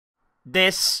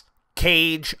This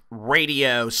Cage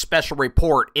Radio special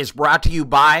report is brought to you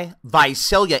by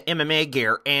Visalia MMA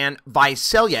Gear and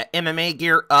Visalia MMA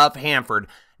Gear of Hanford,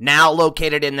 now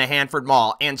located in the Hanford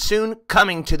Mall and soon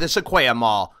coming to the Sequoia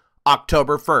Mall,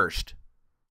 October 1st.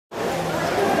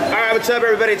 What's up,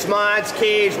 everybody? It's Mods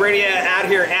Cage Radio out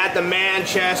here at the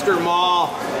Manchester Mall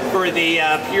for the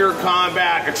Pure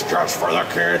Combat It's Just for the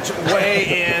Kids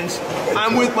weigh-ins.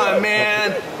 I'm with my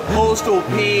man Postal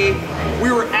P.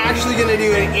 We were actually going to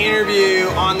do an interview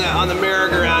on the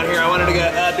merry-go-round here. I wanted to go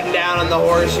up and down on the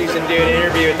horses and do an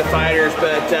interview with the fighters,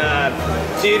 but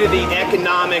due to the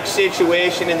economic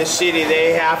situation in the city,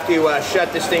 they have to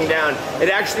shut this thing down. It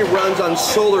actually runs on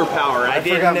solar power. I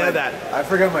didn't know that. I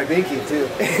forgot my binky too.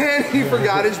 He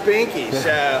forgot his binky,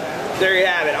 so there you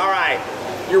have it. All right,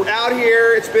 you're out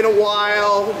here, it's been a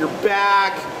while, you're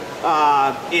back.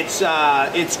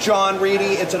 It's John Reedy.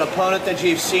 It's an opponent that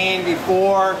you've seen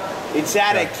before. It's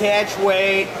at a catch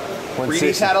weight.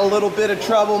 Reedy's had a little bit of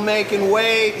trouble making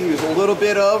weight. He was a little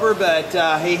bit over, but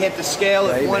he hit the scale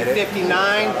at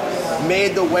 159,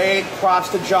 made the weight. Props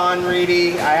to John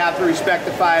Reedy. I have to respect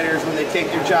the fighters when they take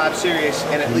their job serious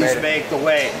and at least make the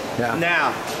weight. Yeah.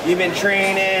 Now, you've been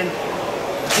training.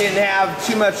 Didn't have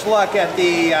too much luck at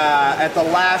the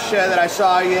last show that I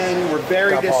saw you in. You were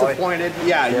very disappointed.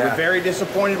 Yeah, you were very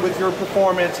disappointed with your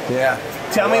performance. Yeah.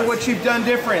 Tell me what you've done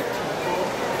different.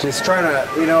 Just trying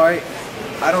to, you know,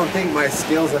 I don't think my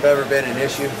skills have ever been an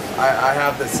issue. I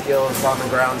have the skills on the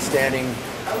ground, standing,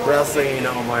 wrestling. You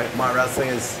know, my wrestling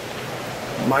is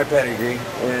my pedigree.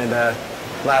 And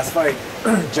last fight,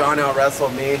 John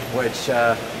out-wrestled me, which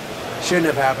shouldn't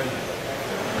have happened.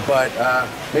 But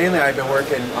mainly I've been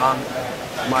working on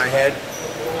my head,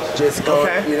 just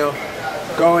you know,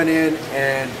 going in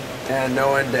and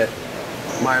knowing that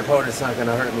my opponent's not going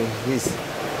to hurt me. He's,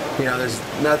 you know, there's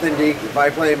nothing if I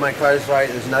play my cards right,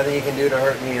 there's nothing he can do to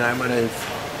hurt me, and I'm gonna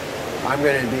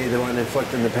be the one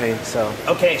inflicting the pain. So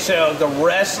okay, so the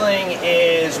wrestling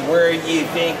is where you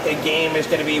think the game is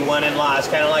going to be won and lost,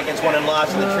 kind of like it's won and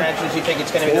lost in the trenches. You think it's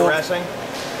going to be the wrestling?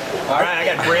 All right,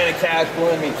 I got Brandon Cash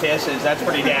blowing me kisses. That's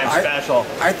pretty damn special.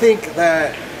 I think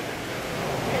that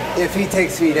if he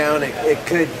takes me down, it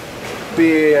could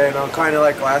be, you know, kind of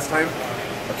like last time.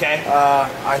 Okay.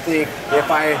 I think if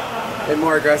I am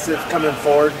more aggressive coming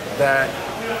forward, that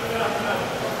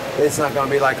it's not going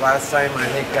to be like last time. I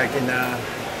think I can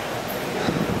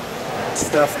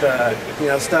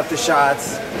stuff the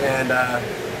shots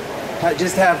and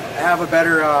just have a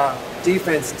better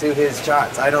defense to his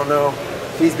shots. I don't know.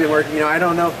 He's been working, you know, I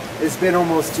don't know. It's been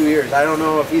almost 2 years. I don't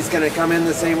know if he's going to come in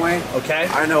the same way. Okay.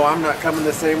 I know I'm not coming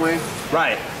the same way.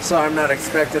 Right. So I'm not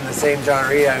expecting the same John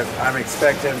Reed. I'm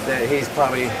expecting that he's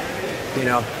probably, you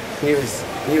know, he was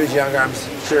younger. I'm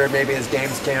sure maybe his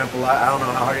games came up a lot. I don't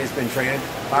know how hard he's been training.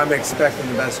 I'm expecting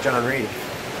the best John Reed.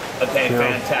 Okay,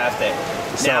 fantastic.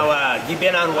 So, now, you've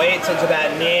been on weight since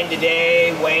about noon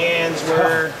today. Weigh-ins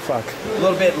were a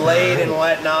little bit late and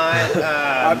whatnot.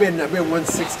 I've been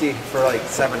 160 for like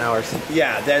 7 hours.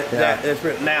 Yeah, that's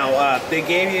now they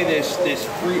gave you this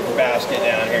fruit basket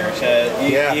down here,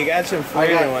 so you got some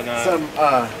fruit and whatnot. Some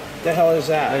what the hell is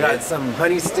that? I got some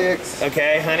honey sticks.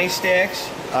 Okay, honey sticks.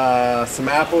 Some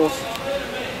apples.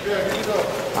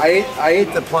 I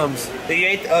ate the plums.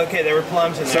 Okay, there were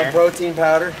plums in there. Some protein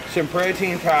powder. Some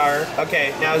protein powder.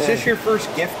 Okay, now is this your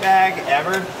first gift bag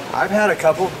ever? I've had a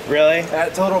couple. Really?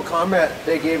 At Total Combat,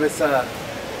 they gave us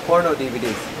porno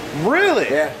DVDs. Really?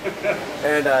 Yeah.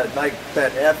 And like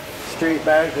that F Street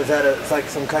bag, it's like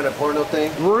some kind of porno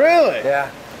thing? Really?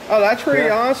 Yeah. Oh, that's pretty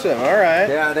awesome. All right.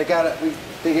 Yeah, they got it.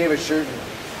 They gave us shirt.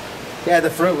 Yeah,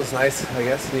 the fruit was nice, I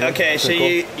guess. Yeah, okay, so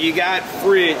cool. you got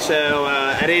fruit, so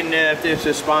I didn't know if this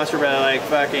was sponsored by like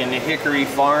fucking Hickory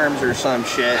Farms or some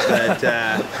shit, but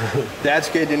that's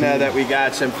good to know that we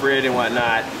got some fruit and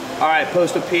whatnot. All right,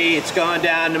 Postal P, it's going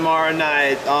down tomorrow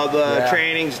night. All the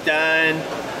training's done.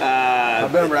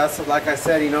 I've been wrestling, like I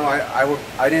said, you know,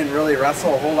 I didn't really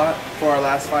wrestle a whole lot for our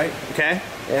last fight. Okay.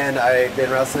 And I've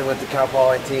been wrestling with the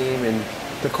Cowboy team and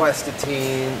the Cuesta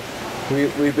team.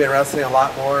 We've been wrestling a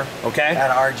lot more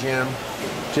at our gym.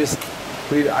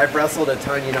 I've wrestled a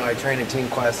ton. You know, I train at Team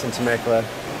Quest in Temecula.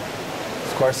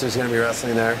 Of course, there's going to be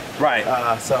wrestling there. Right.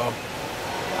 So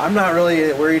I'm not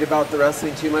really worried about the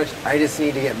wrestling too much. I just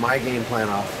need to get my game plan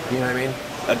off. You know what I mean?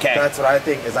 Okay. That's what I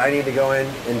think is I need to go in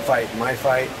and fight my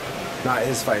fight, not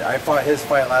his fight. I fought his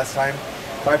fight last time.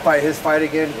 If I fight his fight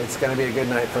again, it's going to be a good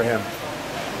night for him.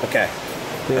 Okay.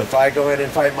 If I go in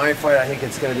and fight my fight, I think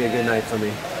it's going to be a good night for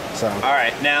me. So. All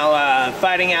right, now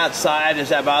fighting outside, does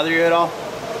that bother you at all?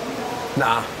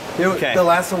 Nah. The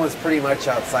last one was pretty much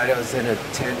outside. It was in a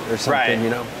tent or something, you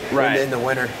know, in the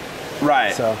winter.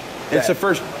 Right. So it's the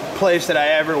first place that I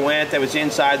ever went that was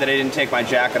inside that I didn't take my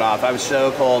jacket off. I was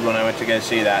so cold when I went to go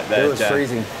see that. It was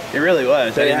freezing. It really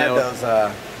was. They I didn't had know those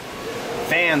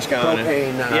fans going.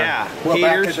 Propane. Yeah.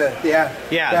 Heaters. Back the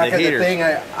at heaters. the thing,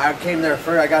 I came there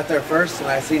first. I got there first, and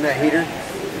I seen that heater.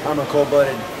 I'm a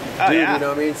cold-blooded dude, you know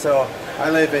what I mean? So I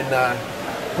live in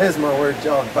Pismo. We're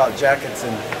all about jackets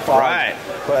and fog. Right.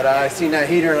 But I seen that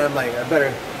heater, and I'm like,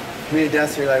 me and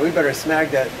Dusty were like, we better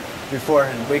smack that before.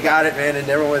 And we got it, man, and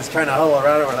everyone's trying to huddle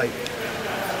around it. We're like,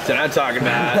 that's what I'm talking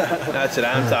about. That's what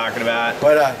I'm talking about.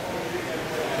 But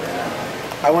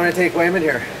I want to take Wayman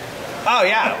here. Oh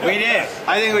yeah, we did.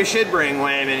 I think we should bring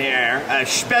Wayman here. A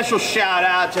special shout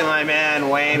out to my man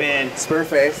Wayman.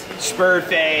 Spurface.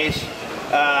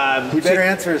 He better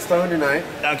answer his phone tonight.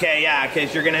 Okay, yeah,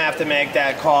 because you're going to have to make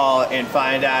that call and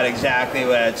find out exactly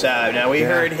what's up. Now, we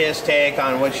heard his take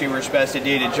on what you were supposed to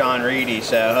do to John Reedy,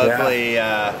 so hopefully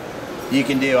you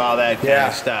can do all that kind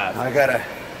of stuff. I gotta.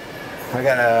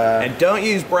 And don't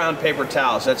use brown paper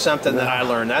towels. That's something that I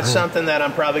learned. That's something that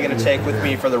I'm probably going to take with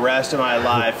me for the rest of my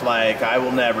life. Like, I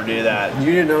will never do that. You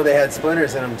didn't know they had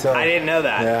splinters in them, so. I didn't know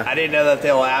that. Yeah. I didn't know that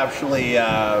they'll actually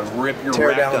rip your tear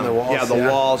rectum. Down the walls. Yeah, the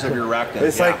walls of your rectum.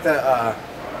 It's like the,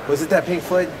 was it that Pink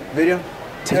Floyd video?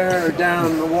 Tear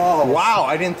down the walls. Wow,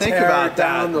 I didn't think about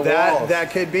that.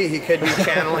 That could be. He could be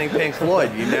channeling Pink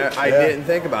Floyd. You know, I didn't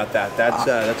think about that.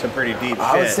 That's a pretty deep shit.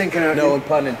 I was thinking of, no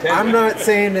pun intended. I'm not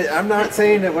saying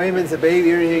that Wayman's a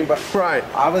baby or anything, but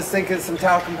I was thinking some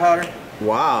talcum powder.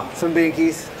 Wow. Some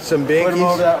binkies. Some binkies. Put them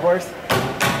over that horse.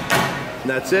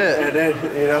 That's it. And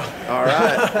then, you know. All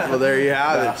right. Well, there you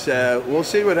have it. So we'll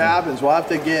see what happens. We'll have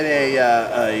to get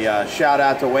a shout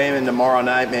out to Wayman tomorrow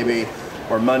night, maybe.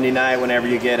 Or Monday night, whenever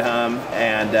you get home,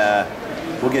 and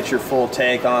we'll get your full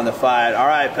take on the fight. All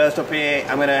right, Postal P,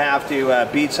 I'm going to have to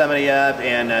beat somebody up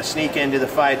and sneak into the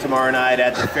fight tomorrow night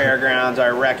at the fairgrounds,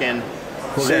 I reckon.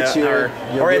 We'll get you,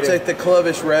 or it's at the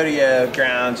Clovis Rodeo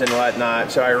grounds and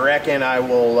whatnot. So I reckon I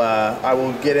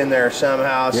will get in there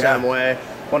somehow, some way.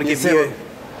 I want to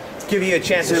give you a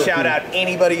chance to shout out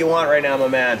anybody you want right now, my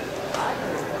man.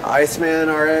 Iceman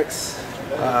RX.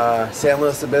 San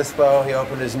Luis Obispo, he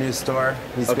opened his new store.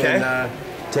 He's been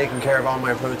taking care of all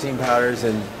my protein powders,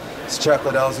 and it's Chuck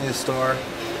Liddell's new store,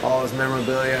 all his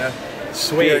memorabilia.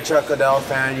 Sweet. If you're a Chuck Liddell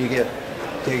fan, you get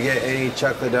any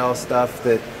Chuck Liddell stuff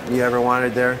that you ever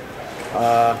wanted there.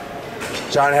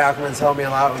 John Hackman's helped me a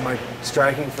lot with my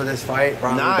striking for this fight,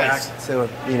 brought me back to,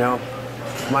 you know,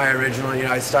 my original, you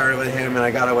know, I started with him and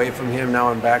I got away from him, now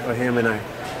I'm back with him, and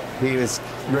he was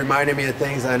reminding me of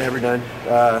things I'd never done.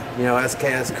 You know,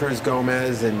 SKS Cruz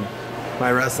Gomez and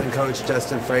my wrestling coach,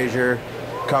 Justin Frazier,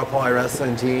 Cowboy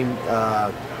wrestling team.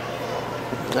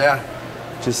 Yeah,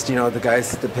 just, you know, the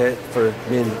guys at the pit for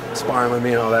being sparring with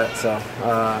me and all that. So,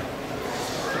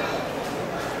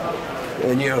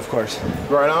 and you, of course.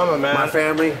 Right on, my man. My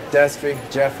family, Destry,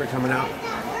 Jeff for coming out.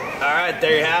 All right,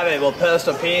 there you have it. Well,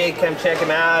 Postal P, come check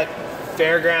him out.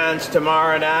 Fairgrounds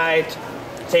tomorrow night.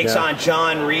 Takes on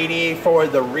John Reedy for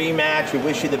the rematch. We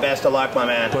wish you the best of luck, my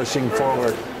man. Pushing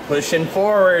forward. Pushing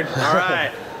forward. All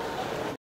right.